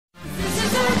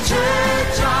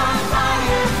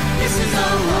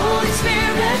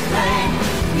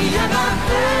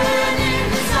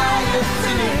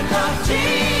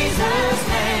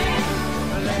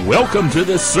Welcome to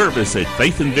this service at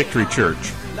Faith and Victory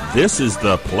Church. This is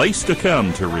the place to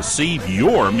come to receive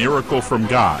your miracle from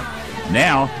God.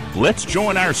 Now, let's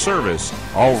join our service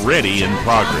already in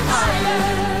progress.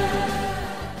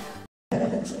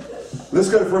 Let's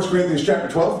go to 1 Corinthians chapter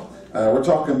 12. We're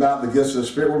talking about the gifts of the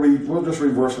Spirit. We'll just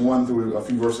read verse 1 through a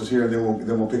few verses here, and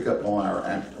then we'll pick up on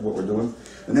what we're doing.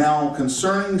 Now,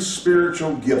 concerning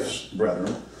spiritual gifts,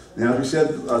 brethren. Now, as we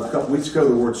said a couple weeks ago,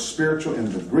 the word spiritual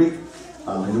in the Greek,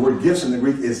 and the word gifts in the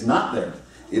Greek is not there.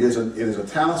 It is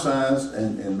italicized,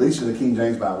 and at least in the King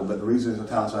James Bible, but the reason it's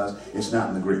italicized, it's not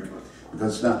in the Greek.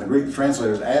 Because it's not in the Greek, the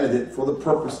translators added it for the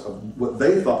purpose of what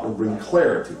they thought would bring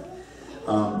clarity.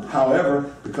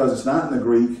 However, because it's not in the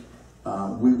Greek,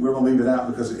 we're going to leave it out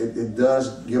because it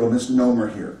does give a misnomer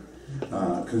here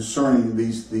concerning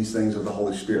these things of the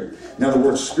Holy Spirit. Now, the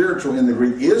word spiritual in the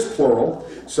Greek is plural,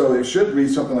 so it should read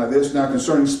something like this. Now,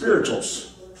 concerning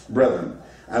spirituals, brethren,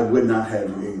 I would not have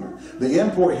you ignorant. The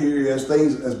import here is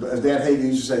things, as Dad Hagin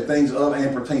used to say, things of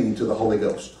and pertaining to the Holy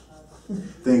Ghost.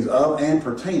 Things of and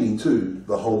pertaining to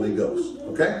the Holy Ghost.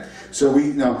 Okay? So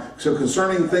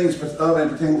concerning things of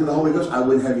and pertaining to the Holy Ghost, I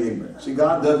wouldn't have you ignorant. See,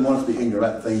 God doesn't want us to be ignorant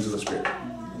about the things of the Spirit.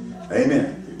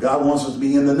 Amen. God wants us to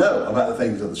be in the know about the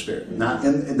things of the Spirit. Not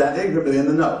in that ignorant, but in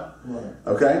the know.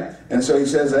 Okay? And so he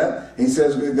says that. He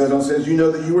says, it goes on and says, you know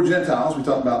that you were Gentiles. We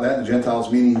talked about that. The Gentiles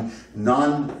meaning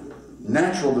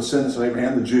non-natural descendants of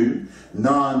Abraham, the Jew.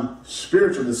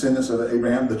 Non-spiritual descendants of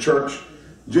Abraham, the church.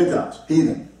 Gentiles,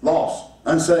 heathen, lost,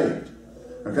 unsaved.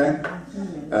 Okay?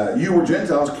 You were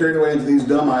Gentiles carried away into these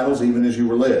dumb idols even as you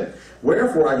were led.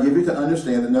 Wherefore I give you to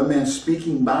understand that no man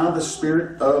speaking by the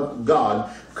Spirit of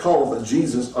God calleth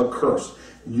Jesus accursed.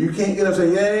 You can't get up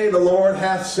and say, yea, the Lord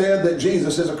hath said that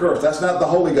Jesus is accursed. That's not the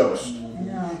Holy Ghost.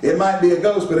 No. It might be a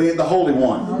ghost, but it ain't the Holy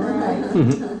One.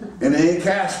 And it ain't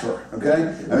Casper,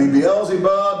 okay? I mean,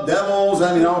 Beelzebub, devils,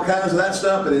 all kinds of that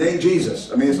stuff, but it ain't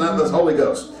Jesus. It's not the Holy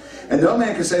Ghost. And no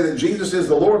man can say that Jesus is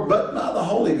the Lord, but by the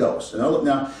Holy Ghost.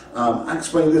 Now, I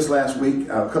explained this last week,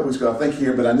 a couple weeks ago, I think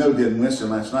here, but I know did in Winston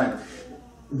last night.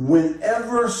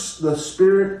 Whenever the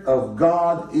Spirit of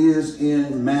God is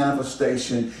in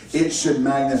manifestation, it should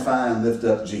magnify and lift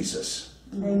up Jesus.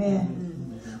 Amen.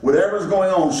 Whatever's going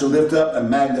on should lift up and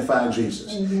magnify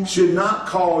Jesus. Amen. Should not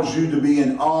cause you to be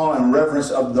in awe and reverence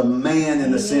of the man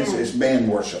in the sense that it's man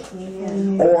worship.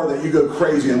 Amen. Or that you go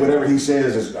crazy and whatever he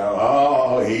says is,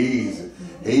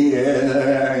 he is,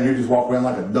 and you just walk around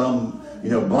like a dumb,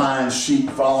 blind sheep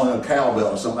following a cowbell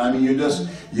or something.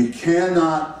 You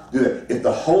cannot do that. If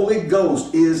the Holy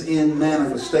Ghost is in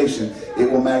manifestation,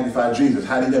 it will magnify Jesus.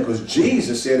 How do you know? Because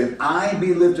Jesus said, if I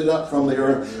be lifted up from the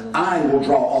earth, I will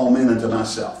draw all men unto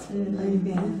myself.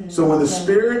 Amen. So when the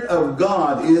Spirit of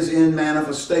God is in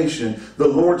manifestation, the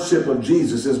Lordship of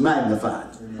Jesus is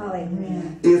magnified.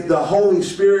 Amen. If the Holy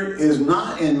Spirit is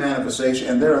not in manifestation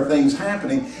and there are things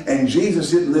happening and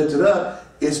Jesus isn't lifted up,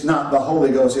 it's not the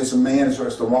Holy Ghost, it's a man, it's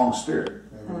the wrong spirit.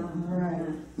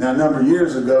 Now, a number of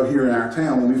years ago here in our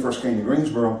town, when we first came to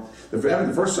Greensboro, the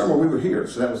first summer we were here,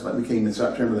 so that was like we came in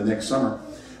September the next summer.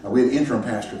 We had an interim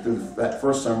pastor through that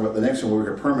first summer, but the next one we were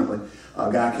here permanently.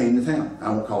 A guy came to town. I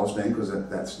won't call his name because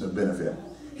that's the benefit.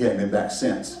 He hadn't been back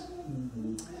since.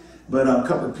 But a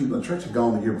couple of people in the church had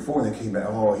gone the year before, and they came back.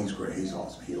 Oh, he's great. He's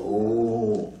awesome.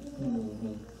 Well,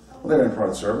 they were in part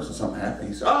of the service, and something happened.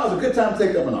 He said, it's a good time to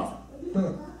take up an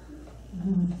offering.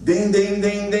 Ding, ding,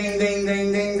 ding, ding, ding,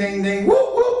 ding, ding, ding, ding.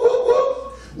 Whoop, whoop, whoop,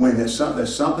 whoop. When there's something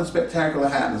spectacular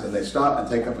happens and they stop and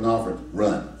take up an offering,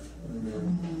 run.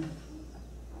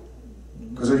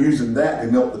 Because they're using that to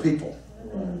milk the people.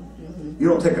 You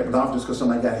don't take up an offering just because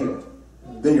somebody got healed.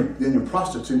 Then you're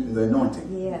prostituting the anointing.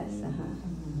 Yes.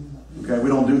 Okay, we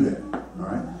don't do that. All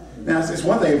right. Now it's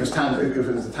one thing if it's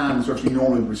the time in church you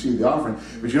normally receive the offering,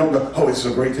 but you don't go, it's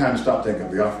a great time to stop taking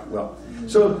up the offering. Well,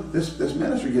 so this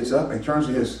minister gets up and he turns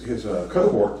to his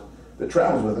cohort that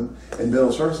travels with him and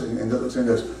builds services and looks and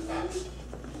goes,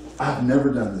 I've never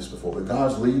done this before, but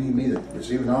God's leading me to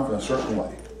receive an offering a certain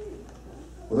way.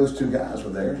 Well, those two guys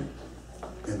were there,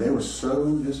 and they were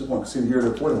so disappointed. See, here at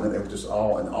the point they were just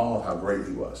all in awe of how great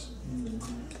he was.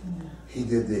 He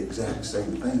did the exact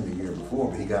same thing the year before,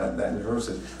 but he got up that in the verse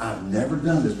and said, I've never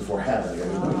done this before, have I? No,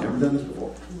 I've never done this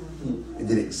before. He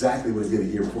did exactly what he did a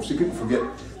year before. See, people forget,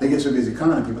 they get so busy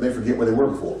conning people, they forget where they were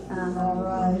before.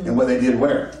 And what they did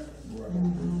where.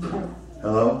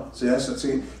 Hello? See,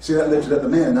 that lifted up the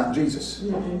man, not Jesus.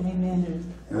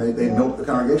 Amen. And they milked the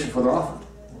congregation for their offering.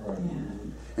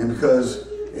 And because,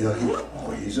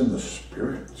 he's in the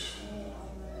Spirit.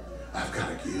 I've got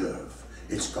to give.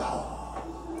 It's God.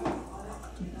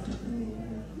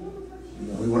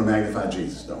 We want to magnify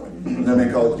Jesus, don't we? No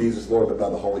man calls Jesus Lord but by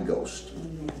the Holy Ghost.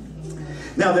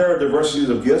 Now there are diversities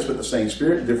of gifts, but the same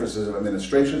Spirit, differences of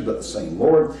administrations, but the same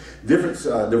Lord,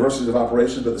 diversities of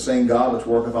operations, but the same God which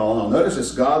worketh all in all. Notice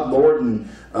it's God, Lord, and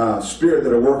Spirit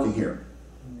that are working here.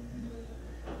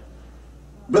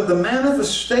 But the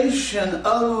manifestation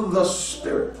of the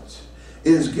Spirit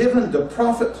is given to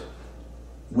profit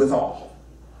withal.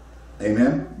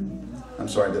 Amen? I'm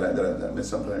sorry, did I miss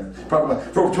something there? Probably.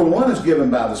 For to one is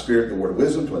given by the Spirit the word of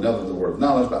wisdom, to another the word of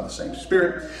knowledge by the same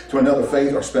Spirit, to another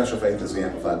faith or special faith, as the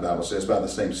Amplified Bible says, by the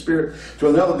same Spirit, to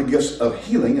another the gifts of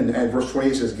healing, and verse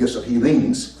 28 says gifts of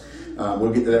healings.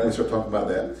 We'll get to that when we start talking about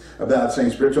that. About the same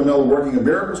Spirit, to another working of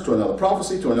miracles, to another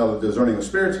prophecy, to another discerning of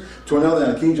spirits, to another,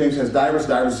 and the King James says divers.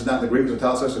 Divers is not in the Greek, it's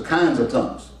italics, so kinds of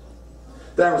tongues.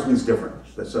 Divers means different.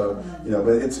 But so, but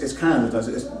it's kind of tongues.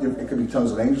 It could be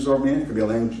tongues of angels or men. It could be a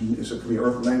language. It could be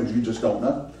earthly language you just don't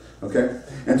know. Okay,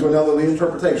 and to another the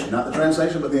interpretation, not the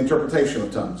translation, but the interpretation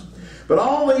of tongues. But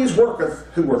all these worketh,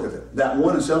 who worketh it? That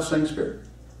one and self-same Spirit,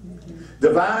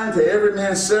 dividing to every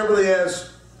man severally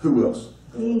as who wills.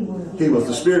 He wills.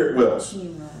 The Spirit wills.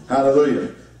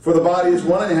 Hallelujah. For the body is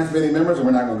one and it hath many members, and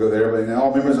we're not going to go there, but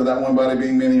all members of that one body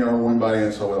being many are one body,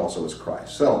 and so it also is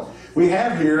Christ. So we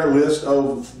have here a list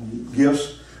of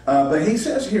gifts, but he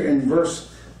says here in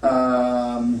verse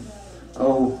 11.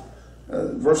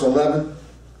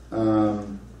 Let's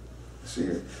see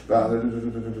here.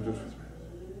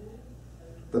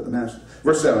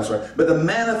 Verse 7, I'm sorry. But the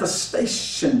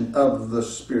manifestation of the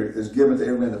Spirit is given to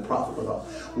every man the profit withal.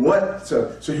 What?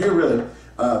 So here really,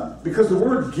 because the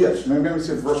word gifts, remember we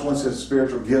said verse 1 says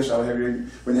spiritual gifts, I would have you,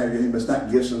 when you have your, but it's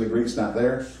not gifts in the Greek, it's not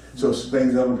there. So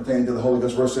things that pertain to the Holy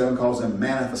Ghost, verse 7 calls them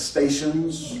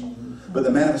manifestations, but the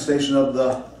manifestation of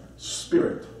the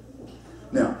Spirit.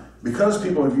 Now, because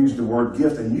people have used the word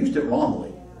gift and used it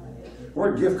wrongly, the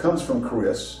word gift comes from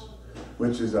charis,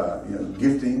 which is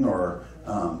gifting or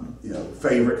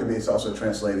favor. It's also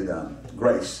translated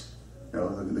grace.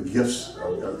 The gifts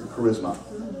or the charisma.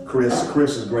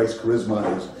 Charis is grace. Charisma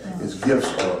is gifts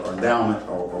or endowment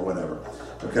or whatever.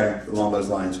 Okay, along those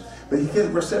lines. But he gets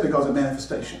verse 7 calls it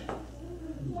manifestation.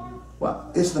 Well,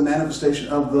 it's the manifestation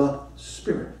of the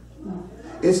Spirit.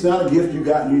 It's not a gift you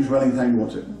got and use running anytime you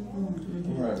want to.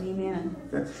 Right. Amen.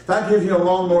 Okay? If I give you a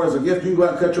lawnmower as a gift, you can go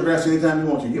out and cut your grass anytime you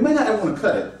want to. You may not ever want to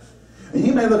cut it. And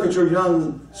you may look at your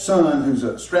young son who's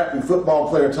a strapping football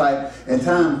player type, and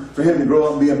time for him to grow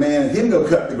up and be a man, and him go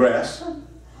cut the grass.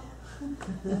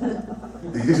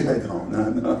 He's like,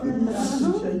 no.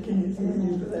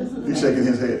 He's shaking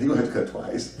his head. He's going to have to cut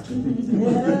twice.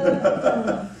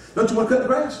 Don't you want to cut the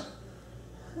grass?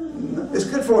 It's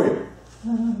good for you.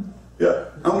 Yeah,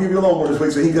 I'm going to give you a lawnmower this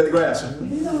week so he can cut the grass.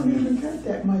 He don't even cut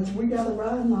that much. We got a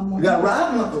riding lawnmower. You got a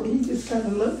riding lawnmower? He just cut a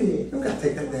little bit. You've got to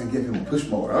take that down and give him a push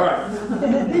mower. All right.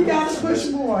 He got a push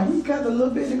more. He cut a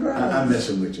little bit of grass. I'm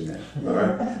messing with you now. All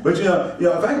right. But if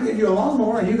I can give you a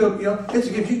lawnmower and you go, it's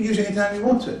a gift you can use anytime you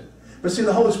want to. But see,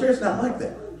 the Holy Spirit's not like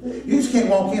that. You just can't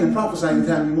walk in and prophesy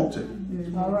anytime you want to.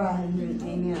 All right.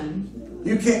 Amen.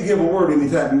 You can't give a word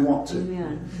anytime you want to.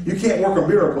 Amen. You can't work a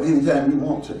miracle anytime you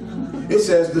want to. It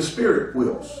says the Spirit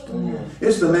wills.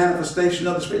 It's the manifestation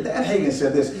of the Spirit. Dad Hagin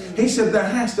said this. He said there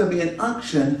has to be an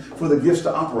unction for the gifts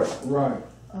to operate. Right.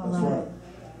 That's right.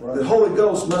 The Holy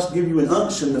Ghost must give you an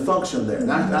unction to function there.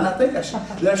 And I think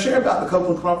did I share about the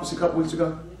Copeland prophecy a couple weeks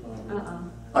ago?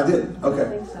 I didn't.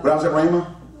 Okay. So. But I was at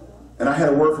Rhema. And I had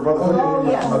a word for Brother Hope. Oh,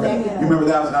 yes. Okay. You remember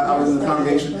that? I was in the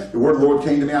congregation. The word of the Lord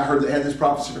came to me. I heard that had this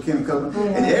prophecy for Kenneth Copeland.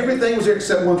 And everything was there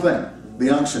except one thing.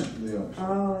 The unction.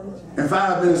 Oh, And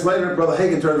 5 minutes later, Brother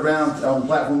Hagin turned around on the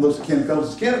platform, looks at Kenneth Copeland,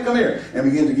 says, Kenneth, come here. And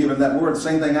began to give him that word.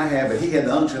 Same thing I had, but he had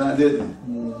the unction, I didn't.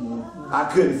 I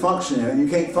couldn't function in it. You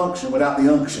can't function without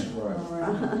the unction.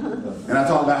 And I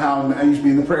talked about how I used to be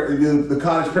in the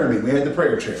cottage prayer meeting. We had the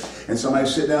prayer chair. And somebody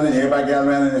would sit down and everybody gathered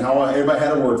around and how everybody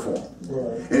had a word for them.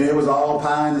 And it was all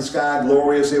pie in the sky,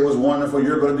 glorious. It was wonderful.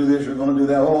 You're going to do this. You're going to do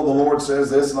that. Oh, the Lord says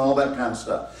this and all that kind of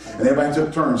stuff. And everybody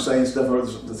took turns saying stuff over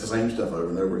the same stuff over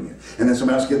and over again. And then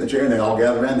somebody else get in the chair and they all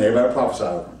gathered around and everybody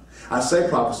prophesied over them. I say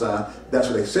prophesy. That's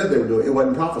what they said they were doing. It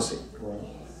wasn't prophecy.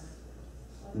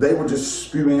 They were just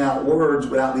spewing out words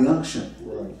without the unction.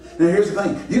 Now here's the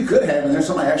thing. You could have in there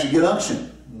somebody actually get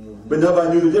unction. But nobody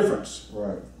knew the difference.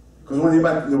 Because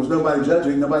there was nobody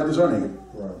judging, nobody discerning it.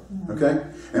 Okay?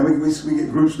 And we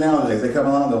get groups nowadays. They come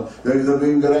along, they'll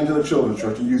even go down to the children's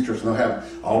church and youth church, and they'll have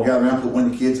all gather around, put one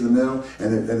of the kids in the middle,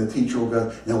 and the teacher will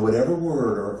go, now whatever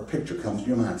word or picture comes to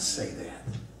your mind, say that.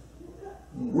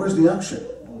 Where's the unction?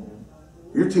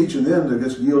 You're teaching them to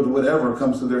just yield to whatever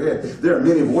comes to their head. There are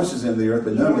many voices in the earth,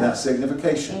 but none without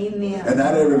signification. Amen. And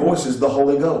not every voice is the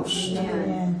Holy Ghost.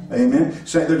 Amen. Amen.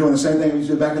 They're doing the same thing we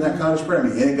did back in that cottage prayer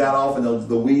meeting. And it got off, and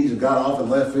the weeds got off in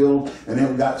left field, and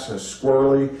then it got so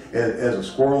squirrely as a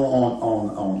squirrel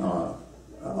on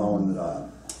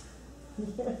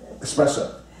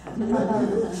espresso.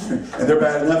 And they're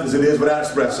bad enough as it is without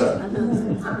espresso.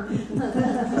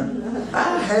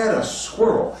 I had a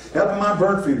squirrel helping my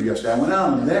bird feeder yesterday. I went out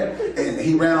on the deck, and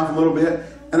he ran off a little bit,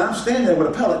 and I'm standing there with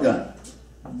a pellet gun.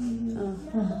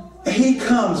 He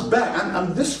comes back.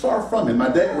 I'm this far from him. My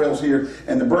deck rail's here,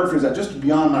 and the bird feeder's out just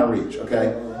beyond my reach,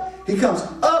 okay? He comes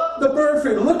up the bird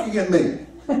feeder looking at me.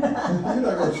 You're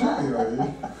not going to shoot me, are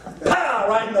you? Pow!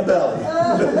 Right in the belly.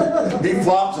 He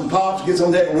flops and pops, gets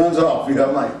on deck and runs off. You know,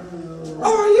 I'm like,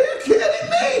 are you kidding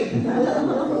me?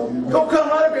 Don't come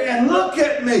right up here and look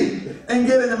at me and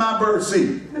get into my bird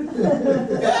seat.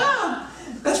 Yeah,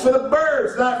 that's for the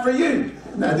birds, not for you.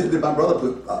 Now, did my brother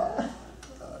put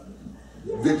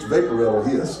Vicks Vapor on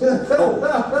his? Oh.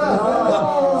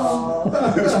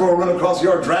 This squirrel run across the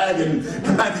yard dragging,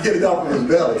 trying to get it off of his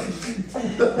belly.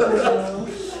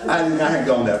 I hadn't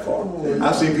gone that far.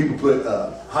 I've seen people put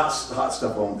hot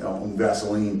stuff on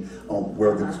Vaseline on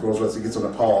where the squirrel's rest. It gets on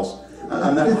the paws.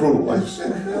 I'm not cruel.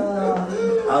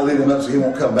 I'll leave him up so he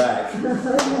won't come back.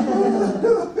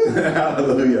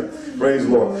 Hallelujah. Praise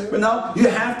the Lord. But no, you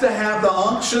have to have the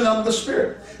unction of the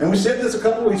Spirit. And we said this a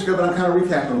couple of weeks ago, but I'm kind of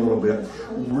recapping a little bit.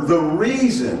 The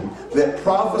reason that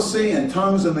prophecy and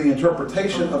tongues and the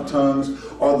interpretation of tongues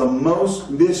are the most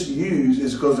misused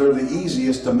is because they're the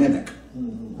easiest to mimic.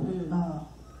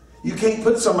 You can't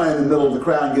put somebody in the middle of the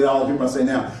crowd and get all the people and say,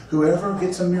 now, whoever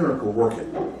gets a miracle, work it.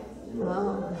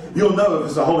 You'll know if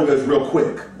it's the Holy Ghost real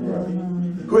quick.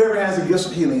 Whoever has a gift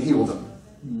of healing, heal them.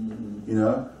 You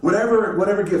know,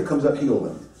 whatever gift comes up, heal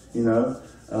them. You know,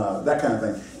 that kind of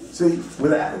thing. See,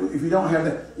 if you don't have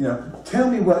that, you know, tell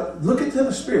me look into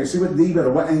the Spirit, see what demon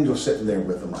or what angel's sitting there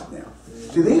with them right now.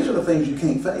 See, these are the things you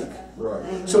can't fake.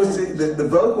 Right. So the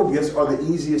vocal gifts are the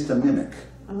easiest to mimic.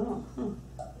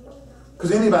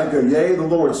 Because anybody go, yea, the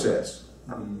Lord says.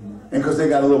 And because they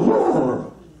got a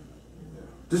little,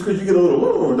 just because you get a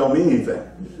little don't mean anything.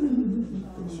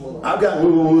 I've gotten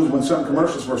woo-woos when some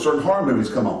commercials for certain horror movies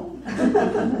come on.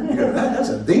 You go, that's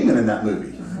a demon in that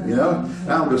movie. You know?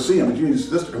 I don't go see them, but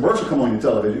this commercial come on your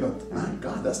television, you go, my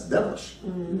God, that's devilish.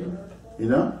 You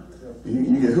know?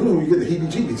 You get who? You get the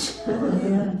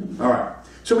heebie-jeebies. All right.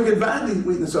 So we can find these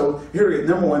weaknesses. So here,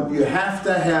 number one, you have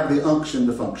to have the unction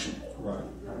to function. Right.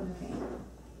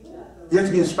 You have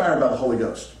to be inspired by the Holy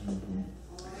Ghost.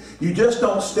 You just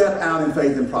don't step out in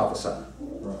faith and prophesy.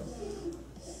 Right.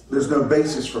 There's no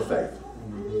basis for faith.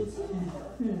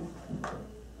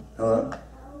 Hello?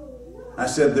 I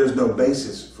said there's no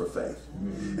basis for faith.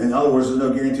 In other words, there's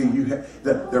no guarantee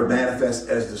that they're manifest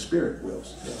as the Spirit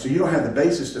wills. So you don't have the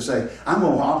basis to say, I'm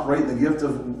going to operate in the gift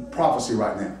of prophecy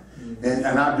right now. And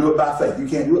I do it by faith. You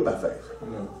can't do it by faith.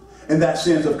 No. In that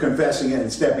sense of confessing it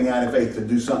and stepping out in faith to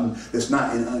do something that's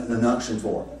not in an unction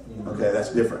for. Okay, that's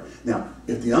different. Now,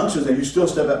 if the unction is there, you still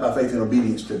step out by faith in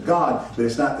obedience to God, but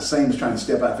it's not the same as trying to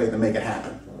step out in faith and make it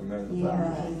happen.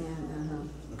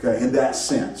 Okay, in that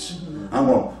sense.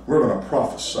 We're going to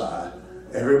prophesy.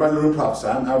 Everybody in the room prophesy.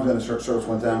 I was in a church service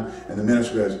one time, and the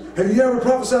minister goes, have you ever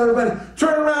prophesied, everybody?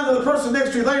 Turn around to the person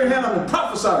next to you, lay your hand on them, and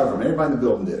prophesy over them. Everybody in the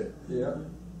building did it. Yeah.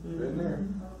 Been there.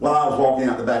 While I was walking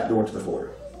out the back door to the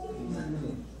foyer.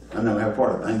 I'm not going to have a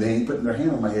part of it. They ain't putting their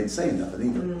hand on my head and saying nothing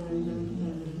either.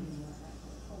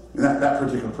 And that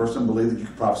particular person believed that you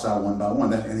could prophesy one by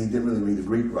one. And he didn't really read the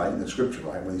Greek right and the scripture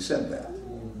right when he said that.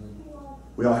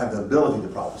 We all have the ability to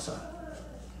prophesy.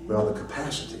 We all have the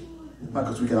capacity.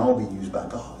 Because we can all be used by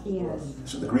God. Yes.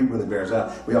 So the Greek really bears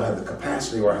out. We all have the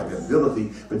capacity or have the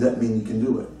ability, but that doesn't mean you can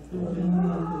do it.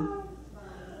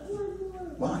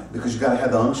 Why? Because you got to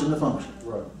have the unction to function.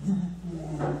 Right.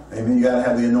 Amen. You got to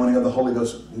have the anointing of the Holy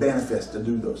Ghost manifest to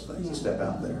do those things, to step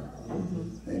out there.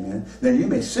 Amen. Now you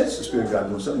may sense the Spirit of God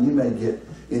doing something. You may get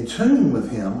in tune with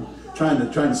Him, trying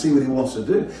to see what He wants to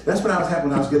do. That's what I was happening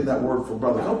when I was getting that word from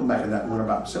Brother Copeland back in that one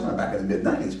about similar back in the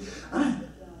mid-90s.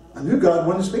 I knew God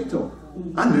wanted to speak to him.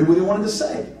 I knew what He wanted to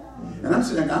say. And I'm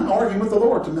sitting there, I'm arguing with the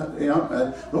Lord.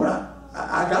 Lord,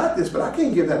 I got this, but I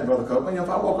can't give that to Brother Copeland. If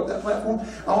I walk up that platform,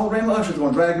 all the rainbow ushers are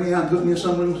going to drag me out and put me in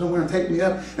some room somewhere and take me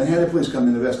up and have the police come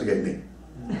and investigate me.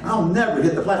 I'll never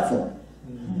hit the platform.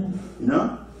 You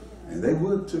know? And they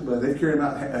would too, but they carry him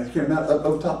out up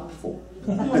over top before.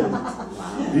 You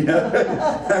know?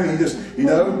 I mean,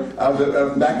 I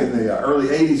was back in the early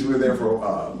 '80s. We were there for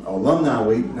alumni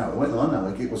week. No, it wasn't alumni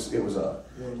week. It was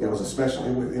just a special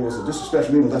meeting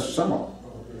with Lester Summerall.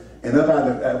 And up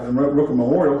at the Rooker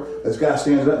Memorial, this guy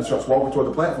stands up and starts walking toward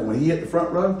the platform. When he hit the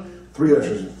front row, 3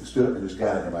 ushers stood up and just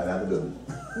guided him right out of the building.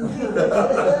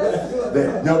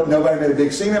 Nobody made a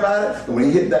big scene about it. But when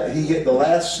he hit the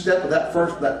last step of that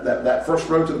first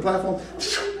row to the platform,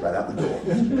 right out the door.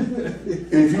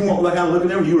 And if you weren't like I'm looking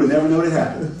there, you would have never known it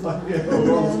happened.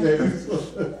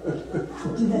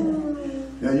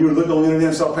 You would look on the internet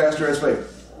and saw Pastor as faith.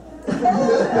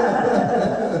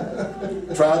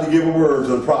 Tried to give a word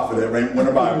to the prophet that went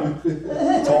a Bible.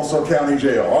 Tulsa County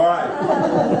Jail. All right.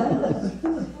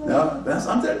 No,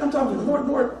 I'm talking to the Lord.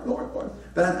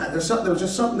 But there was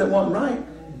just something that wasn't right.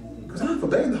 Because I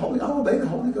obey the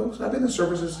Holy Ghost. I've been in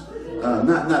services,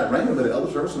 not at Rainbow, but at other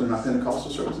services, in my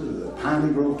Pentecostal services, at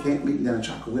Piney Grove Camp Meeting down in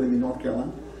Chocowitty, North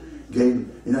Carolina. I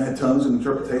had tongues and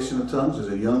interpretation of tongues as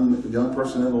a young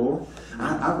person in the Lord.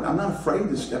 I'm not afraid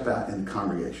to step out in the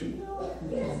congregation.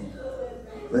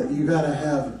 But you got to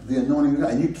have the anointing of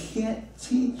God. And you can't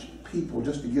teach people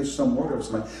just to give some word over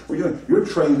somebody. Well, you're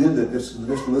trained into just to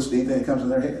listen to anything that comes in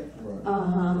their head.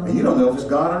 Uh-huh. And you don't know if it's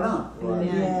God or not.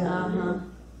 Yeah. Uh-huh.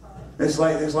 It's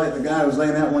like the guy who was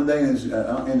laying out one day in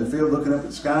the field looking up at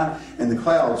the sky, and the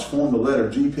clouds formed the letter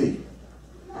GP.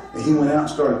 And he went out and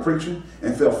started preaching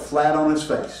and fell flat on his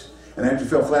face. And after he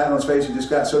fell flat on his face, he just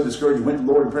got so discouraged, he went to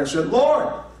the Lord in prayer and said, Lord,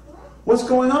 what's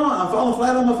going on? I'm falling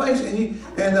flat on my face. And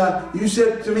you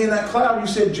said to me in that cloud, you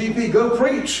said, GP, go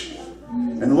preach.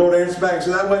 And the Lord answered back and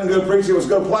said, that wasn't go preach, it was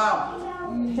go plow.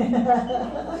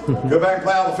 Go back and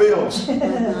plow the fields.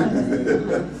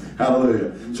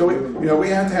 Hallelujah. So we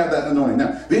have to have that anointing.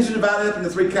 Now, these are divided up into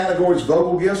three categories: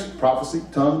 vocal gifts, prophecy,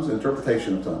 tongues, and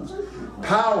interpretation of tongues.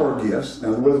 Power gifts.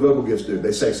 Now, what do the vocal gifts do?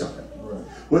 They say something.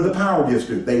 What do the power gifts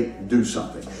do? They do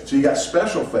something. So you got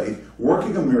special faith,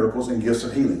 working of miracles, and gifts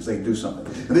of healings. They do something.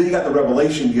 And then you got the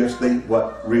revelation gifts. They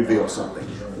reveal something.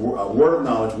 Word of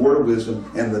knowledge, word of wisdom,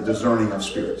 and the discerning of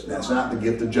spirits. That's not the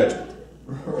gift of judgment.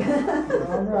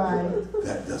 All right.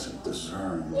 That doesn't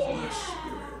discern the spirits.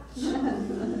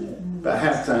 But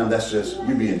half the time, that's just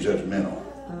you being judgmental.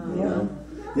 You know?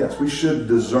 Yes, we should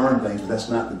discern things, but that's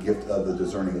not the gift of the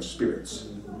discerning of spirits.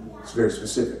 It's very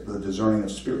specific, the discerning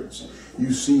of spirits.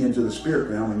 You see into the spirit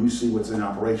realm and you see what's in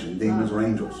operation, demons or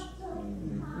angels.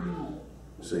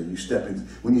 So you step in.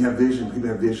 When you have vision, people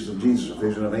have visions of Jesus or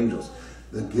vision of angels.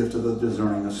 The gift of the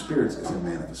discerning of spirits is a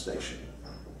manifestation.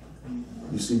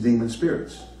 You see demon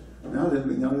spirits. Now, don't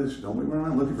be running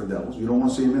around looking for devils. You don't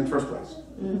want to see them in the first place.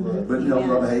 Mm-hmm. But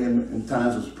Brother Hagin in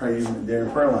times was praying during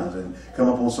prayer lines and come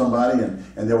up on somebody and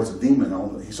there was a demon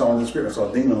he saw in the spirit, saw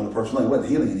a demon on the person. It wasn't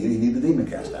healing, he needed the demon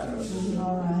cast out of him. Mm-hmm.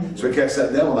 All right. So he cast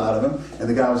that devil out of him, and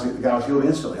the guy was healed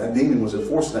instantly. That demon was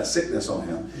enforcing that sickness on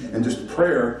him, and just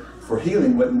prayer for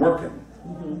healing wasn't working.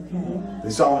 Okay. They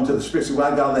saw into the spirits. See,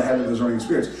 why God they had the discerning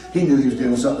spirits? He knew he was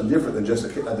dealing with something different than just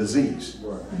a disease.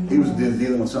 Right. He was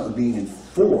dealing with something being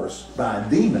enforced by a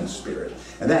demon spirit,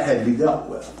 and that had to be dealt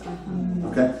with.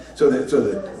 Okay, so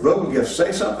the vocal gifts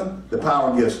say something, the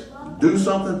power gifts do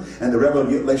something, and the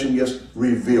revelation gifts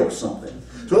reveal something.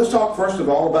 So let's talk first of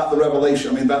all about the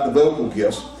about the vocal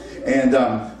gifts, and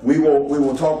we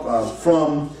will talk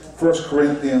from 1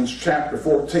 Corinthians chapter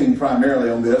 14 primarily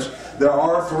on this. There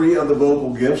are three of the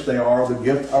vocal gifts. They are the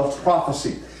gift of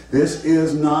prophecy. This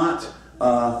is not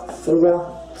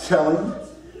foretelling.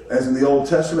 As in the Old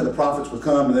Testament, the prophets would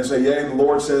come and they say, yea, the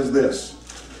Lord says this.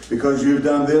 Because you've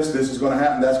done this, this is going to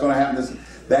happen, that's going to happen.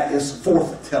 That is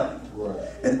foretelling. Right.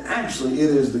 And actually, it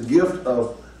is the gift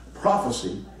of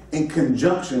prophecy in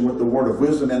conjunction with the word of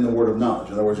wisdom and the word of knowledge.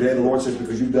 In other words, yea, the Lord says,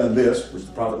 because you've done this, which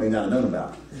the prophet may not have known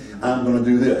about, I'm going to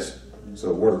do this.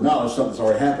 So word of knowledge, something that's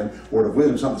already happened. Word of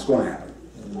wisdom, something that's going to happen.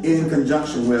 In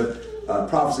conjunction with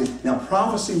prophecy. Now,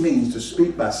 prophecy means to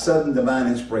speak by sudden divine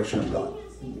inspiration of God.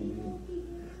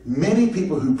 Many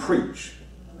people who preach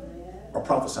are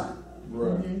prophesying.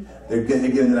 Right. They're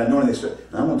getting that anointing. They say,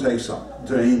 I'm going to tell you something.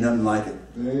 There ain't nothing like it.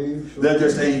 There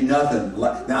just ain't nothing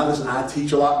like. Now, listen, I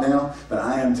teach a lot now, but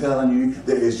I am telling you,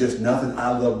 there is just nothing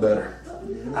I love better.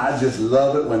 I just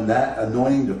love it when that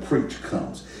anointing to preach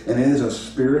comes. And it is a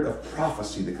spirit of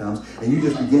prophecy that comes, and you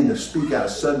just begin to speak out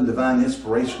of sudden divine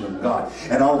inspiration of God.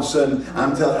 And all of a sudden,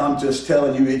 I'm just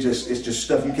telling you, it's just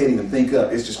stuff you can't even think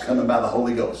of. It's just coming by the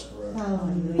Holy Ghost.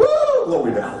 Woo!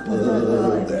 Glory to God. I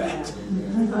love that.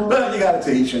 But you got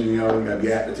to teach, and you got to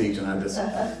be apt to teach. And I just,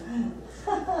 in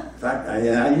fact,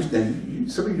 I used to.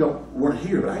 Some of you weren't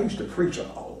here, but I used to preach a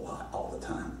lot all the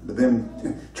time. But then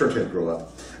church had to grow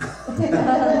up,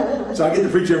 so I get to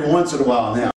preach every once in a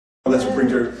while now. That's a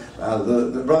preacher.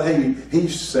 The Brother Hagin, he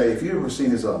used to say, if you ever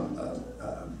seen his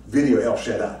video El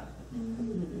Shaddai,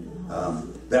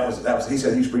 he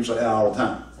said he used to preach like that all the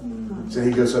time. He said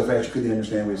he goes so fast you couldn't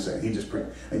understand what he was saying. He just preached.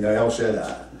 And El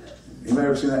Shaddai, Anybody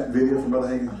ever seen that video from Brother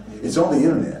Hagin? It's on the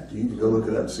internet. You can go look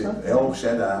it up and see it. El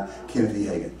Shaddai, Kenneth E.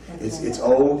 Hagin. It's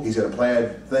old. He's got a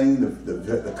plaid thing.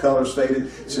 The color's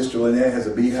faded. Sister Lynette has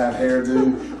a beehive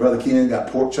hairdo. Brother Ken got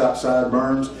pork chop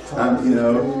sideburns.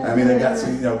 They got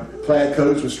some, plaid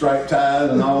coats with striped ties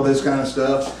and all this kind of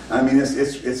stuff. I mean,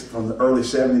 it's from the early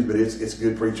 70s, but it's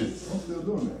good preaching. I'm still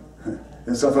doing that.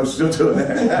 And some folks are still doing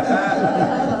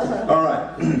that. All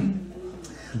right.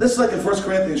 Let's look at 1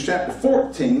 Corinthians chapter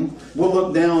 14. We'll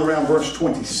look down around verse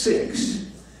 26.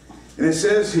 And it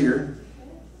says here,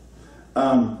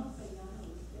 how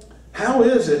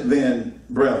is it then,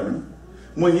 brethren,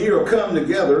 when ye are come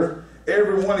together,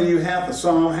 every one of you hath a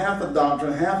psalm, hath a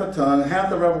doctrine, hath a tongue,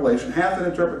 hath a revelation, hath an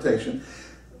interpretation.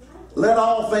 Let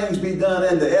all things be done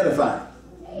unto edifying.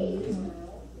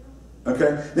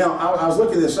 Okay? Now, I was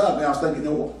looking this up, and I was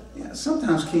thinking,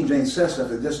 sometimes King James says stuff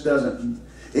that just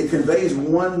doesn't... It conveys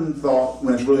one thought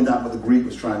when it's really not what the Greek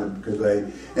was trying to convey.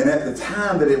 And at the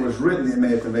time that it was written, it may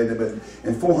have conveyed that, but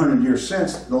in 400 years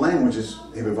since, the languages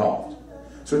have evolved.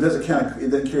 So it doesn't carry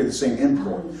the same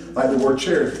import. Like the word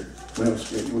charity, when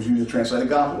it was used to translate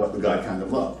God, what the God kind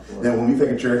of love. Now, when we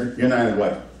think of charity, united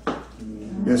way.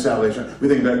 In salvation, we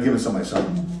think about giving somebody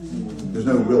something. There's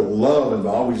no real love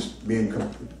involved. We just being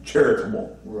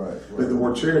charitable. Right. But the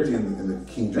word charity in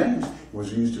the King James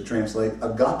was used to translate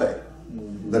agape,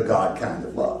 the God kind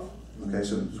of love. Okay,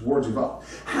 so the words evolve.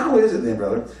 How is it then,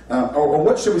 brother? Or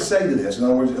what should we say to this? In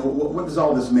other words, what does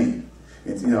all this mean?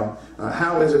 It's,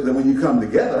 how is it that when you come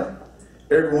together,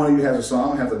 every one of you has a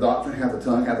song, hath a doctrine, hath a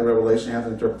tongue, hath a revelation, hath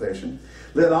an interpretation.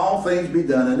 Let all things be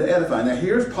done unto edifying. Now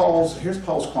here's Paul's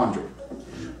quandary.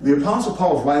 The Apostle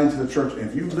Paul is writing to the church, and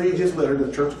if you read his letter to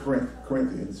the church of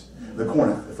Corinthians, the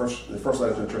first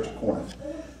letter to the church of Corinth,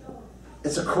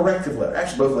 it's a corrective letter.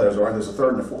 Actually, both letters are. There's a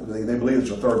third and a fourth. They believe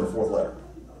there's a third and a fourth letter.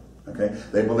 Okay,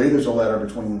 they believe there's a letter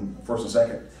between first and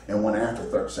second, and one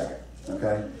after second.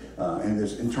 Okay, and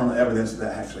there's internal evidence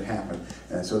that actually happened,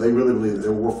 and so they really believe that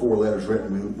there were 4 letters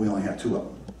written. We only have 2 of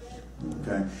them.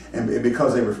 Okay, and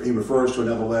because he refers to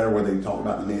another letter where they talk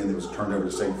about the man that was turned over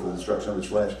to Satan for the destruction of his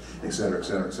flesh, etc.,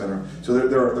 etc., etc. So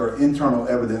there are internal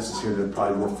evidences here that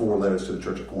probably were 4 letters to the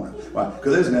church of Corinth. Why?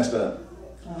 Because it was messed up.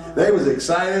 They was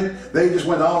excited. They just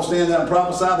wanted to all stand up and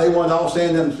prophesy. They wanted to all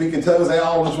stand up and speak in tongues. They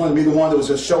all just wanted to be the one that was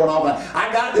just showing off. Like,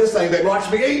 I got this thing. They watch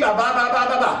me eat. Bye, bye, bye, bye,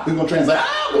 bye, bye. We're going to translate.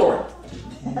 Glory.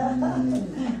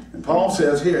 And Paul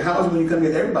says here, how is it when you come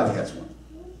together? Everybody has one.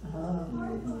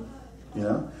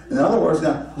 In other words,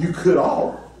 now, you could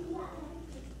all.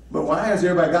 But why has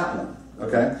everybody got one?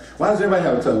 Okay? Why does everybody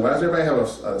have a tongue? Why does everybody have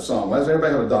a song? Why does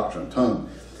everybody have a doctrine, tongue?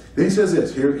 Then he says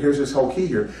this. Here's this whole key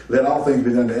here. Let all things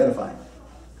be done to edifying.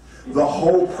 The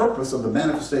whole purpose of the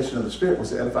manifestation of the Spirit was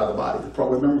to edify the body.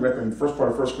 Remember in the first part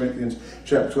of 1 Corinthians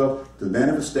chapter 12, the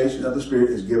manifestation of the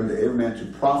Spirit is given to every man to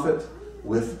profit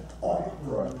with all.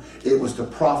 Right. It was to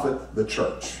profit the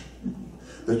church.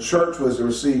 The church was to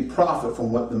receive profit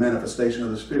from what the manifestation of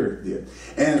the Spirit did.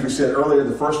 And as we said earlier,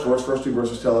 the first 2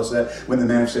 verses tell us that when the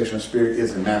manifestation of the Spirit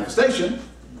is in manifestation,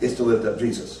 it's to lift up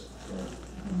Jesus.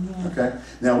 Okay?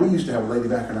 Now, we used to have a lady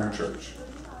back in our church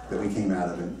that we came out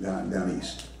of down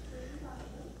east.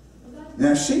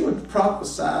 Now, she would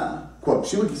prophesy, quote,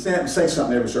 she would stand up and say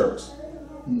something every service.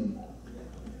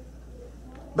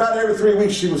 About every 3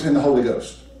 weeks, she was in the Holy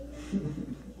Ghost.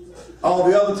 All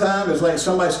the other time, it's like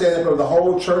somebody standing up over the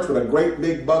whole church with a great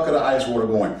big bucket of ice water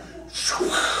going.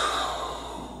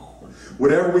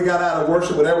 Whatever we got out of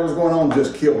worship, whatever was going on,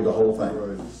 just killed the whole thing.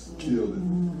 Right. Killed it.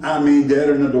 I mean,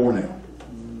 deader than a doornail.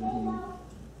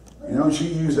 She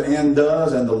used the and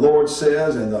does and the Lord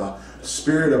says and the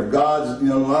Spirit of God's,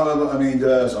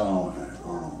 just on.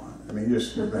 I mean,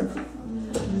 just think.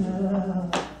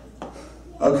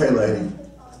 Okay, lady.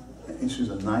 And she's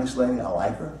a nice lady. I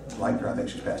like her. I think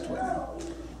she's passed away now.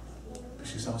 But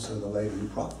she's also the lady who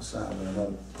prophesied with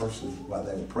another person while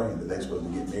they were praying that they were supposed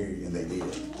to get married, and they did.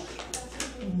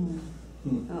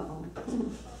 Uh-oh.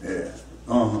 Yeah.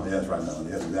 Yeah, that's right,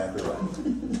 Melanie. That's exactly right.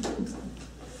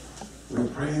 We were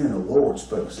praying, and the Lord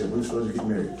spoke and said we were supposed to get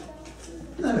married.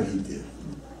 No, he did.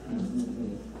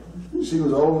 She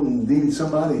was old and needed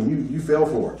somebody, and you fell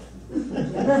for it.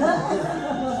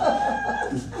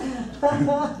 I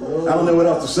don't know what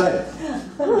else to say.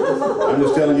 I'm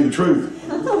just telling you the truth.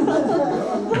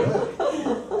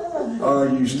 Are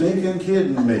you stinking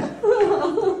kidding me?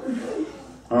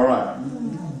 All right.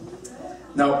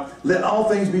 Now, let all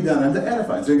things be done unto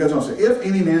edifying. So he goes on to say, if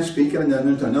any man speak in an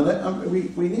unknown tongue. Now,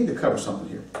 we need to cover something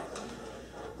here.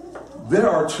 There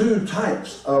are 2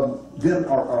 types of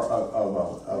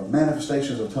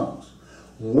manifestations of tongues.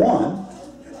 One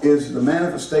is the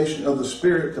manifestation of the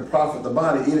Spirit to profit the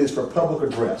body. It is for public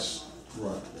address.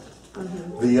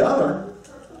 Right. The other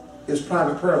is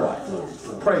private prayer life,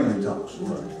 praying in tongues.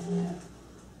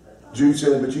 Jude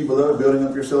said, but you beloved, building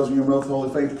up yourselves in your most holy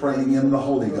faith, praying in the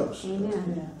Holy Ghost.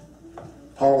 Amen.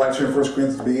 Paul writes here in 1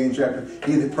 Corinthians, the beginning chapter,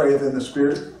 he that prayeth in the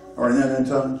Spirit, or in unknown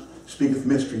tongues, speaketh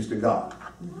mysteries to God.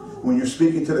 When you're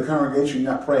speaking to the congregation,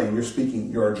 you're not praying, you're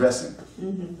speaking, you're addressing.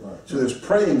 So there's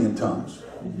praying in tongues,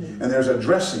 and there's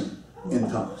addressing in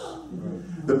tongues.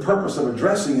 The purpose of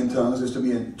addressing in tongues is to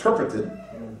be interpreted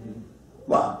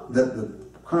by the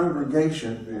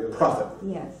congregation prophet.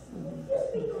 Yes.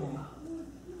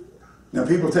 Now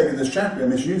people have taken this chapter and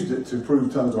misused it to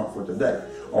prove tongues aren't for today,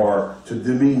 or to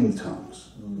demean tongues.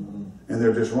 And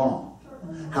they're just wrong.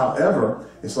 However,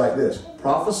 it's like this.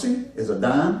 Prophecy is a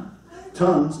dime.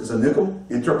 Tongues is a nickel.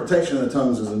 Interpretation of the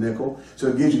tongues is a nickel. So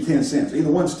it gives you 10 cents.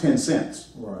 Either one's 10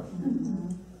 cents. Right.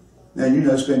 Now you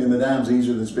know spending the dime's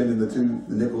easier than spending the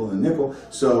nickel and the nickel.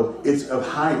 So it's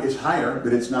higher,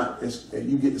 but it's not.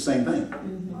 You get the same thing.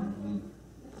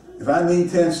 If I need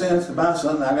 10 cents to buy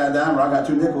something, I got a dime or I got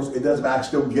 2 nickels, it doesn't. I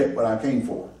still get what I came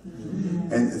for.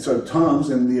 And so tongues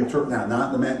and the now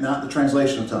not the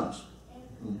translation of tongues.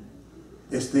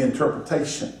 It's the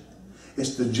interpretation.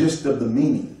 It's the gist of the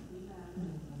meaning.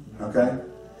 Okay?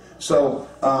 So,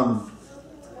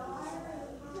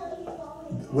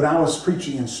 when I was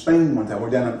preaching in Spain one time, we're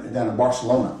down in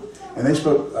Barcelona, and they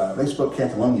spoke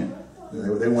Catalonian.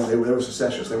 They were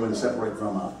secessionists. They wanted to separate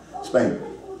from Spain.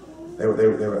 They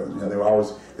were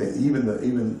always even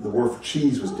the word for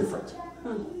cheese was different.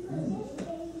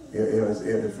 It was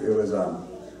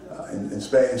in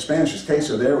Spanish,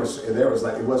 queso. There was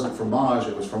like, it wasn't fromage,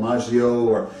 it was formaggio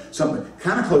or something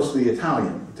kind of close to the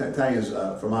Italian. Italian is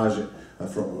fromage.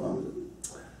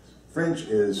 French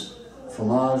is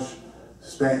fromage.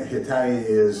 Italian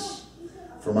is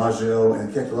formaggio,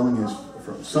 and Catalonian is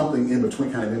something in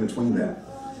between, kind of in between that.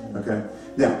 Okay.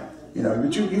 Now,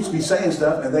 but you used to be saying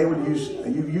stuff, and they would use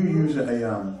you use an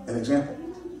example.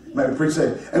 Maybe the priest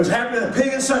said, "It was happening in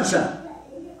Pig and Sunshine."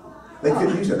 They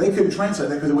couldn't use that. They couldn't translate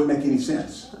that because it wouldn't make any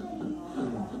sense.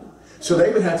 So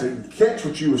they would have to catch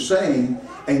what you were saying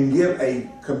and give a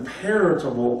comparative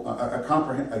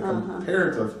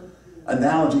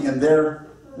analogy in their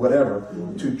whatever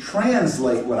to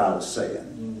translate what I was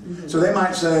saying. So they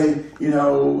might say, I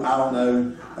don't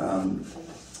know.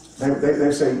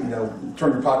 They say,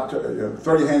 turn your pocket,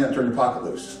 throw your hand up, turn your pocket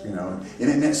loose, and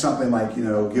it meant something like,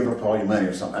 give up all your money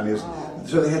or something. I mean,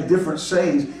 so they had different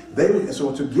sayings.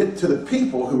 So to get to the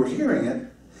people who were hearing it,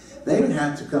 they would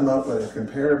have to come up with a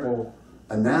comparable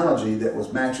analogy that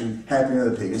was matching Happy Under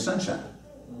the Pig and Sunshine.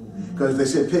 Because if they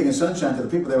said pig and sunshine to the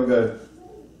people, they would go,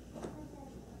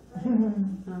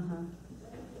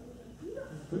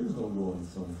 Pig's gonna go in the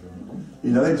sunshine.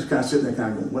 they just kind of sit there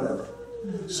kind of going, whatever.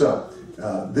 So,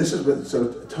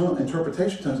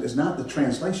 interpretation tongues is not the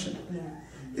translation.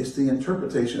 It's the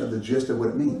interpretation of the gist of what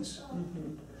it means.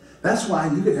 That's why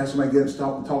you could have somebody get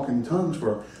up talking in tongues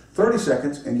for 30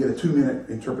 seconds and get a 2-minute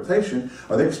interpretation,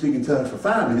 or they can speak in tongues for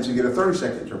 5 minutes and get a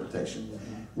 30-second interpretation.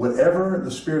 Whatever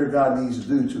the Spirit of God needs to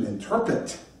do to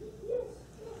interpret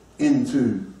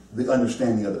into the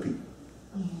understanding of the people.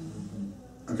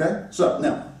 Okay? So,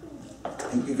 now,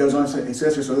 it goes on, he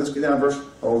says here, so let's get down to verse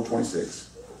 26.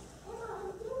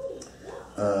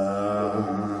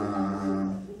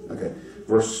 Okay,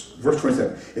 verse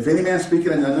 27. If any man speak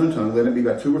in an unknown tongue, let it be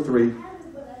by 2 or 3,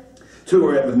 2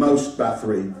 or at the most by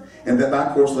 3, and that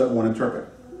by course let one interpret.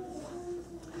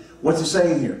 What's he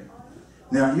saying here?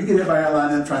 Now, you get everybody out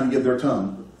lined up trying to get their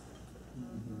tongue,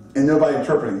 and nobody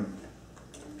interpreting,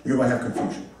 you're going to have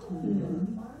confusion.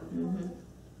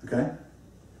 Okay?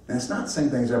 And it's not the same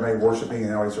thing as everybody worshiping and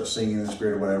everybody starts singing in the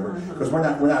Spirit or whatever, because we're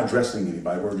not addressing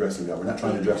anybody, we're addressing God. We're not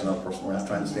trying to address another person. We're not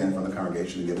trying to stand in front of the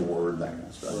congregation and give a word and that kind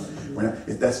of stuff. We're not,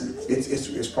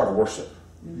 it's part of worship.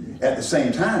 At the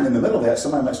same time, in the middle of that,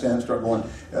 somebody might stand and start going,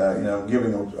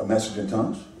 giving a message in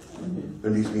tongues.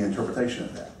 There needs to be an interpretation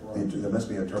of that. There must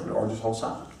be an interpreter, or just hold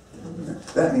silent.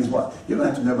 That means what? You're going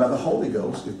to have to know about the Holy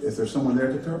Ghost if there's someone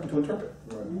there to interpret.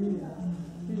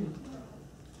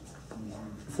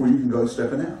 Before you can go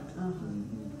stepping out.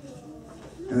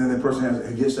 And then the person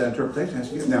gets that interpretation. Has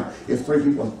to get. Now, if 3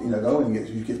 people go and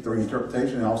you get 3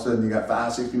 interpretations, and all of a sudden you got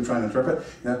 5, 6 people trying to interpret,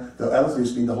 the others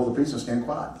just need to hold the peace and stand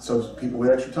quiet. So people with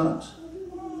extra tongues.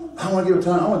 I want to give a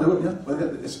tongue. I want to do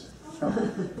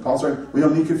it. Paul said, we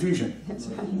don't need confusion. That's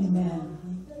right. Amen.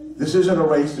 This isn't a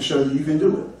race to show that you can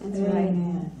do it. That's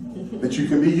right. That you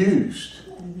can be used.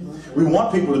 We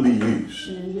want people to be used.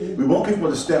 We want people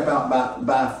to step out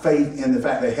by faith in the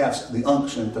fact they have the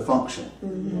unction to function.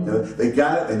 They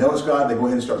got it, they know it's God, they go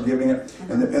ahead and start giving it.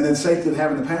 And then Satan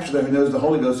having the pastor there who knows the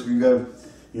Holy Ghost can go,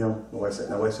 You know, well, wait a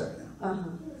second now.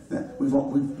 Now, we've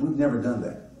never done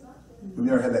that. We've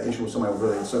never had that issue with somebody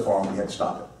really so far we had to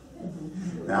stop it.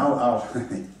 Now,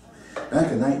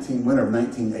 back in winter of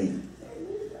 1980,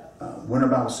 Winter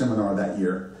Bible Seminar that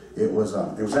year, it was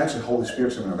actually Holy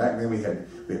Spirit Seminar. Back then we had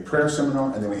prayer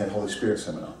seminar and then we had Holy Spirit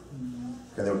Seminar.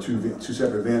 Okay, there were two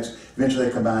separate events. Eventually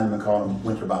they combined them and called them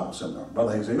Winter Bible Seminar.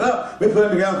 Brother Hayes said, well, we put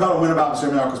them together and called them Winter Bible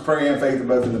Seminar because prayer and faith are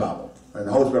both in the Bible. And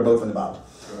the Holy Spirit are both in the Bible.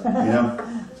 You know?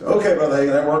 So, okay, Brother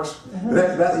Hayes, that works.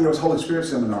 But that year was Holy Spirit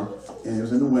Seminar, and it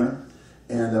was in the winter.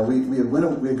 And we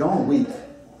had gone a week.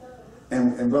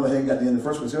 And Brother Hayes got to the end of the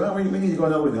first week and said, well, we need to go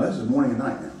another week. No, this is morning and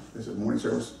night now. This is morning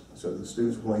service. So the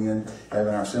students were going in,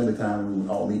 having our assembly time, we would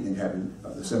all meet and having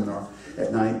the seminar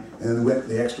at night. And then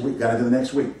the extra week, got into the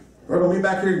next week. We're going to meet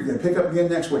back here and pick up again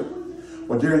next week.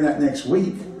 Well, during that next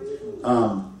week,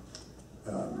 the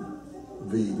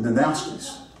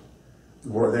Nanowskis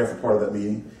were there for part of that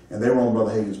meeting, and they were on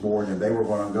Brother Hagen's board, and they were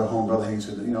going to go home. Brother Hagen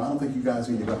said, I don't think you guys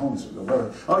need to go home. Said,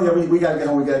 Brother, oh yeah, we got to get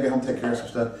home. We got to get home, take care of some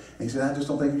stuff. And he said, I just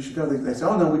don't think you should go. They said,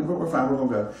 oh no, we're fine. We're going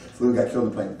to go. Flew, got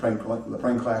killed in the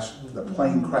plane crash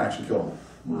and killed him.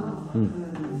 Wow.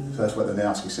 So that's what the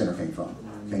Nanowski Center came from.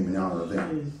 Came in honor of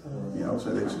them. So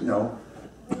they,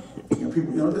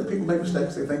 people make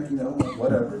mistakes. They think,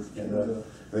 whatever, and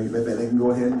they can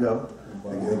go ahead and go.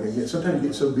 Sometimes you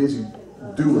get so busy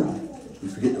doing, you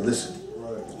forget to listen.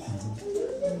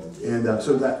 And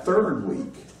so that third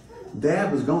week,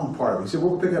 Dad was gone part of it. He said,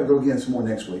 we'll pick up and go again some more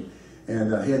next week.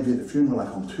 And he had to be at the funeral like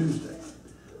on Tuesday.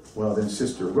 Well, then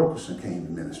Sister Wilkerson came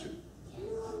and ministered.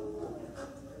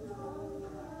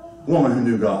 Woman who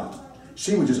knew God.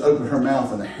 She would just open her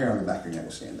mouth and the hair on the back of her neck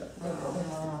would stand up.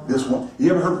 This one, have you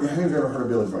ever heard of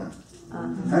Billy Graham?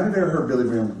 Have you ever heard Billy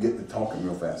Graham get to talking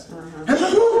real fast?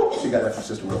 She got that from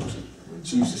Sister Wilkerson.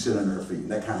 She used to sit under her feet,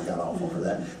 and that kind of got off on her.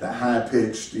 That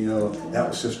high-pitched, that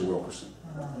was Sister Wilkerson.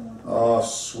 Oh,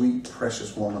 sweet,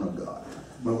 precious woman of God.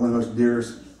 One of the most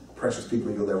dearest, precious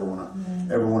people you'll ever want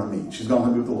to meet. She's gone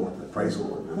home with the Lord. But praise the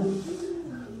Lord.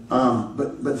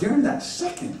 But during that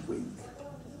second week,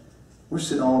 we're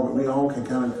sitting we all can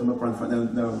kind of come up around the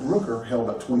front. Now Rooker held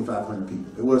about 2,500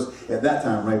 people. It was, at that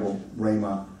time,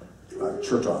 Rhema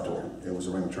Church Auditorium. It was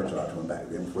a Rhema Church Auditorium back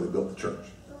then before they built the church.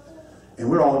 And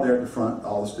we're all there at the front,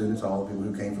 all the students, all the people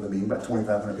who came for the meeting, about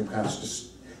 2,500 people kind of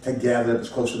just had gathered up as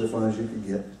close to the front as you could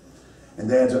get. And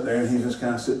Dad's up there, and he's just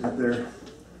kind of sitting up there.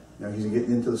 He's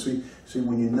getting into the suite. See,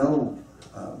 when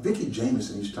Vicki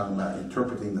Jameson used to talk about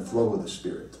interpreting the flow of the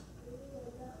Spirit.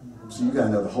 So you got to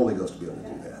know the Holy Ghost to be able to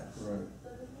do that.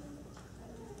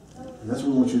 And that's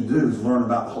what we want you to do, is learn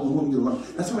about the Holy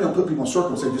Ghost. That's why we don't put people in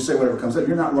circles and say, just say whatever comes up.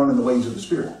 You're not learning the ways of the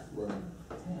Spirit.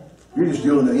 You're just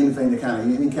yielding to any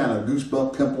kind of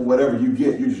goosebump, pimple, whatever you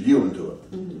get, you're just yielding to it.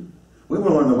 We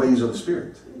want to learn the ways of the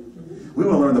Spirit. We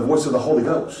want to learn the voice of the Holy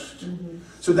Ghost.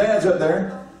 So Dad's up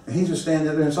there, and he's just standing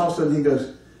there, and all of a sudden he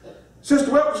goes,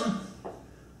 Sister Wilkerson,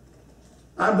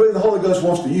 I believe the Holy Ghost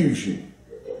wants to use you.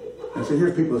 And so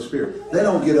here's people of the Spirit. They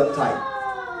don't get uptight.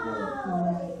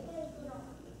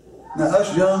 Now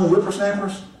us young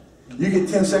whippersnappers, you get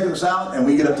 10 seconds of silence, and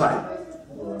we get uptight.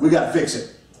 We got to fix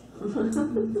it. You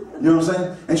know what I'm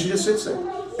saying? And she just sits there.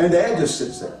 And Dad just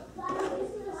sits there.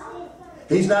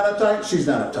 He's not uptight, she's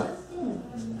not uptight.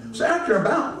 So after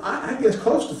about, I guess,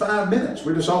 close to 5 minutes,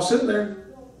 we're just all sitting there.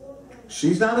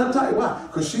 She's not uptight. Why?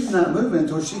 Because she's not moving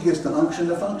until she gets the unction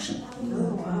to function.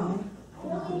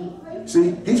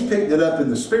 See, he's picked it up in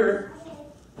the Spirit,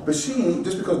 but she ain't,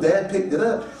 just because Dad picked it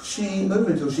up, she ain't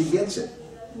moving until she gets it.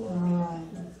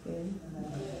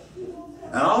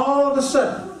 And all of a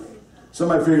sudden,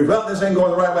 somebody figures, well, this ain't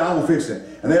going the right way, I'm going to fix it.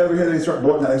 And they over here, they start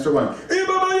blowing out, they start going,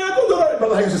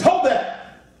 Brother Hagen says, hold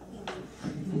that!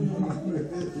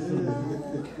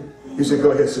 He said,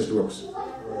 go ahead, Sister Wilkerson.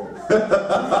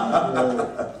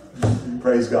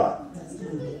 Praise God.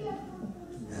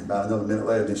 And about another minute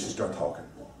later, then she started talking.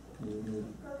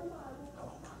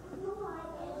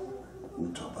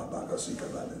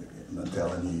 I'm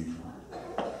telling you.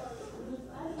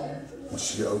 When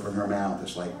she opened her mouth,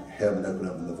 it's like heaven opened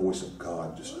up and the voice of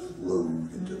God just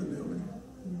flowed into the building.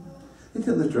 He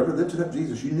didn't lift up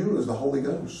Jesus. You knew it was the Holy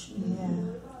Ghost. Yeah.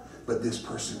 But this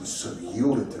person was so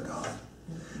yielded to God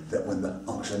that when the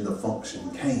unction, the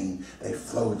function came, they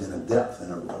flowed in a depth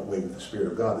and a way with the Spirit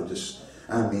of God that just,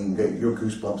 your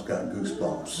goosebumps got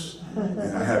goosebumps.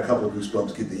 And I had a couple of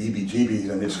goosebumps get the EBGBs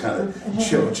and just kind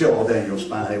of chill all down your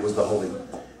spine. It was the Holy.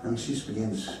 She just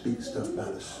began to speak stuff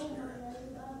about the Spirit.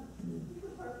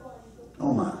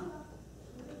 Oh my.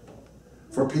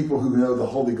 For people who know the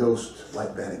Holy Ghost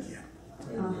like that again.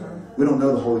 We don't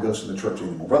know the Holy Ghost in the church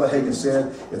anymore. Brother Hagin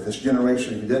said, if this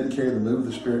generation, if he didn't carry the move of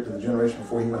the Spirit to the generation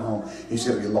before he went home, he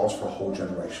said it'd be lost for a whole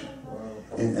generation.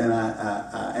 And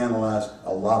I analyzed,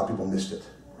 a lot of people missed it.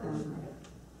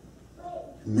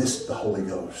 Missed the Holy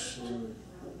Ghost.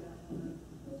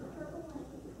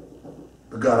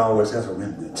 But God always has a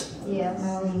remnant. Yes.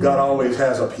 God always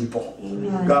has a people.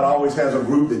 Amen. God always has a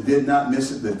group that did not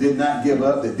miss it, that did not give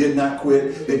up, that did not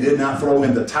quit, that did not throw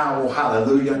in the towel,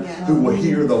 hallelujah, Yeah. who will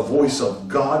hear the voice of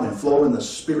God and flow in the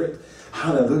Spirit,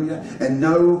 hallelujah, and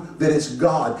know that it's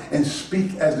God and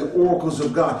speak as the oracles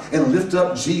of God and lift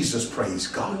up Jesus, praise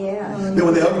God. Yeah. Then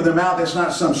when they open their mouth, it's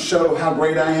not some show how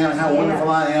great I am, how wonderful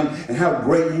I am, and how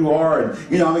great you are.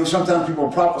 And you know, I mean, sometimes people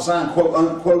are prophesying, quote,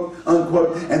 unquote,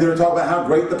 unquote, and they're talking about how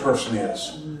great the person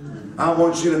is. I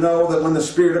want you to know that when the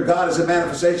Spirit of God is in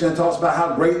manifestation, it talks about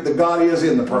how great the God is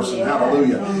in the person,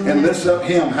 hallelujah, and lifts up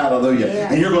Him, hallelujah.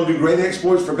 And you're going to do great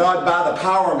exploits for God by the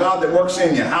power of God that works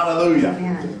in you, hallelujah.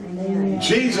 Amen.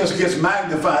 Jesus gets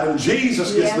magnified and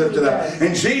Jesus gets lifted up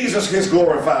and Jesus gets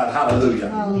glorified, hallelujah.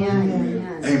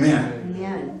 Amen. Amen.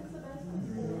 Amen.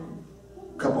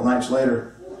 A couple nights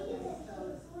later,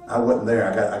 I wasn't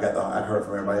there. I heard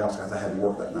from everybody else because I had to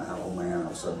work that night. Oh man, I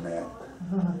was so mad.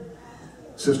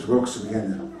 Sister Brooks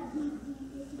began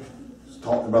to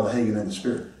talk to Brother Hagin in the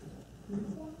Spirit.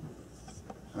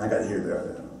 And I got to hear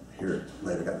it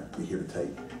later. I got to hear the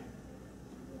tape.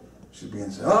 She began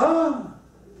to say,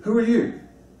 who are you?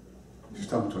 She's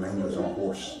talking to an angel who's on a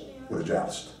horse with a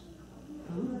joust.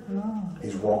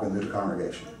 He's walking through the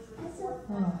congregation.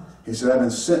 He said, I've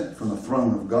been sent from the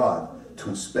throne of God to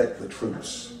inspect the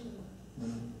troops.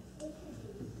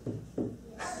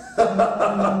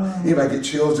 Anybody get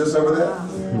chills just over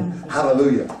that?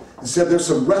 Hallelujah. He said there's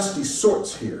some rusty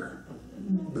sorts here,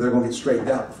 but they're going to get straightened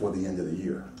out before the end of the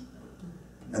year.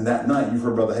 And that night, you've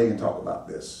heard Brother Hagin talk about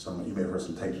this. Some of you may have heard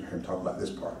some tapes of him talk about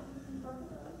this part.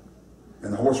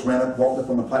 And the horse ran up, walked up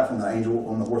on the platform. The angel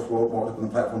on the horse walked up on the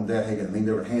platform. Dad Hagin leaned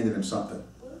over and handed him something.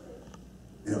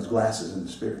 And it was glasses in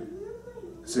the Spirit.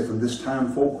 He said, from this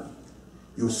time forward,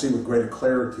 you'll see with greater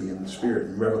clarity in the Spirit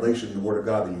and revelation in the Word of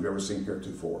God than you've ever seen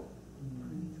heretofore.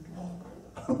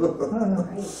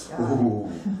 Ooh.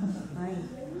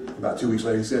 About 2 weeks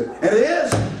later, he said, and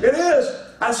it is.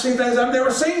 I've seen things I've never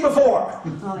seen before.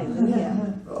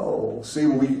 Hallelujah. Oh, see,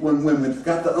 when we've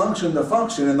got the unction to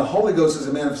function and the Holy Ghost is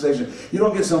a manifestation, you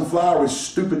don't get some flowery,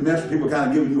 stupid mess people kind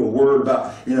of giving you a word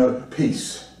about,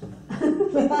 peace.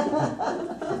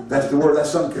 That's the word, that's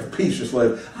something, peace just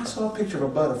like, I saw a picture of a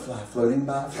butterfly floating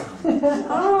by a flower.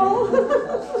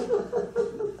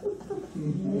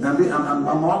 Now,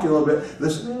 I'm mocking a little bit.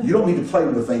 Listen, you don't need to play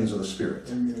with the things of the Spirit.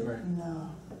 No.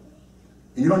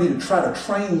 You don't need to try to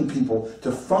train people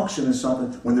to function in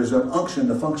something when there's no unction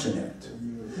to function in it.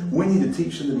 We need to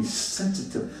teach them to be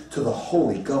sensitive to the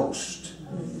Holy Ghost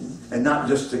and not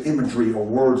just to imagery or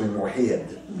words in your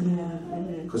head.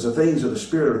 Because the things of the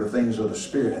Spirit are the things of the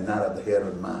Spirit and not of the head or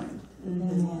the mind.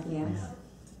 Yes.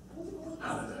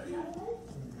 Hallelujah.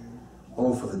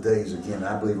 Oh, for the days again.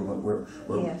 I believe we're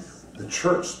Yes. the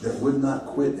church that would not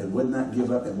quit and would not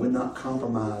give up and would not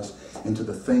compromise into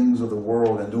the things of the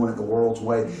world and doing it the world's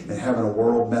way and having a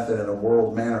world method and a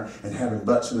world manner and having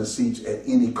butts in the seats at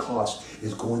any cost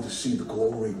is going to see the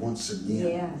glory once again.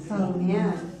 Yes.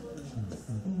 Amen.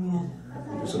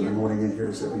 There's an anointing in here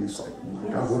that said, it's like,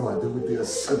 God, what do I do with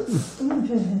this?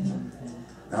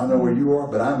 I don't know where you are,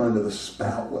 but I'm under the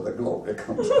spout where the glory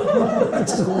comes from. I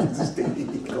just want to see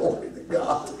glory to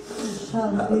God.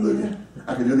 Hallelujah.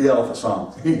 I can do the elephant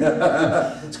song.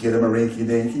 Let's get him a rinky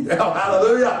dinky. Oh,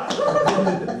 hallelujah.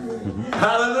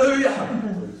 Hallelujah.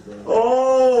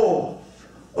 Oh,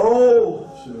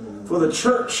 for the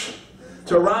church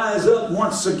to rise up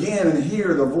once again and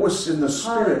hear the voice in the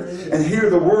Spirit and hear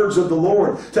the words of the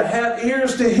Lord, to have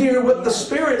ears to hear what the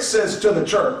Spirit says to the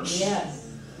church. Yes.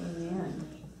 Amen.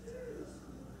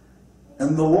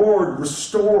 And the Lord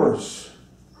restores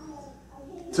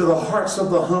to the hearts of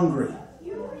the hungry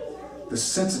the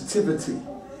sensitivity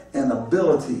and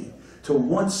ability to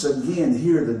once again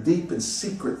hear the deep and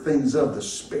secret things of the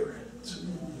Spirit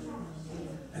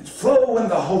and flow in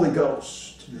the Holy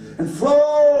Ghost and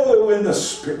flow in the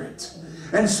Spirit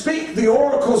and speak the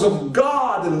oracles of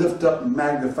God and lift up and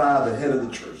magnify the head of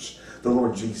the church, the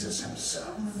Lord Jesus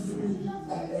Himself.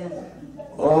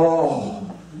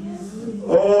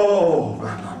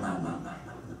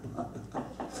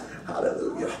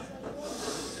 Hallelujah.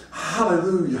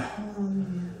 Hallelujah.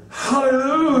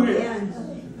 Hallelujah.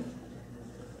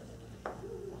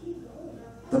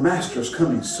 The Master is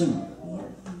coming soon.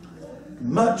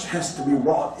 Much has to be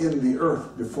wrought in the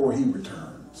earth before He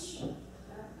returns.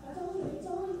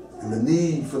 And And the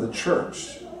need for the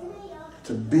church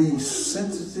to be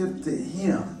sensitive to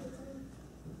Him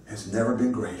has never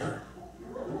been greater.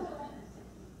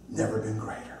 Never been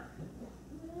greater.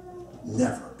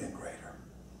 Never been greater.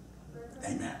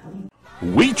 Amen.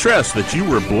 We trust that you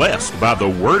were blessed by the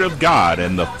Word of God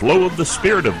and the flow of the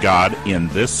Spirit of God in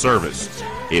this service.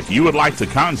 If you would like to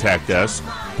contact us,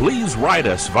 please write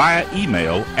us via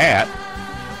email at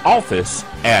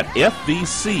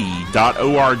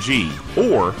office@fvc.org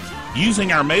or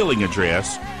using our mailing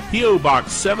address, P.O.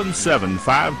 Box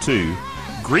 7752,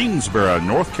 Greensboro,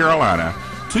 North Carolina,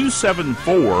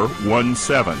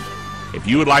 27417. If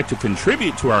you would like to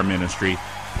contribute to our ministry,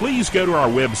 please go to our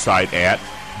website at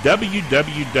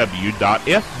www.fvc.org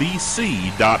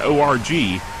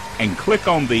and click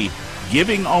on the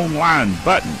Giving Online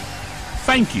button.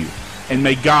 Thank you, and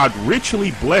may God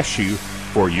richly bless you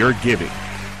for your giving.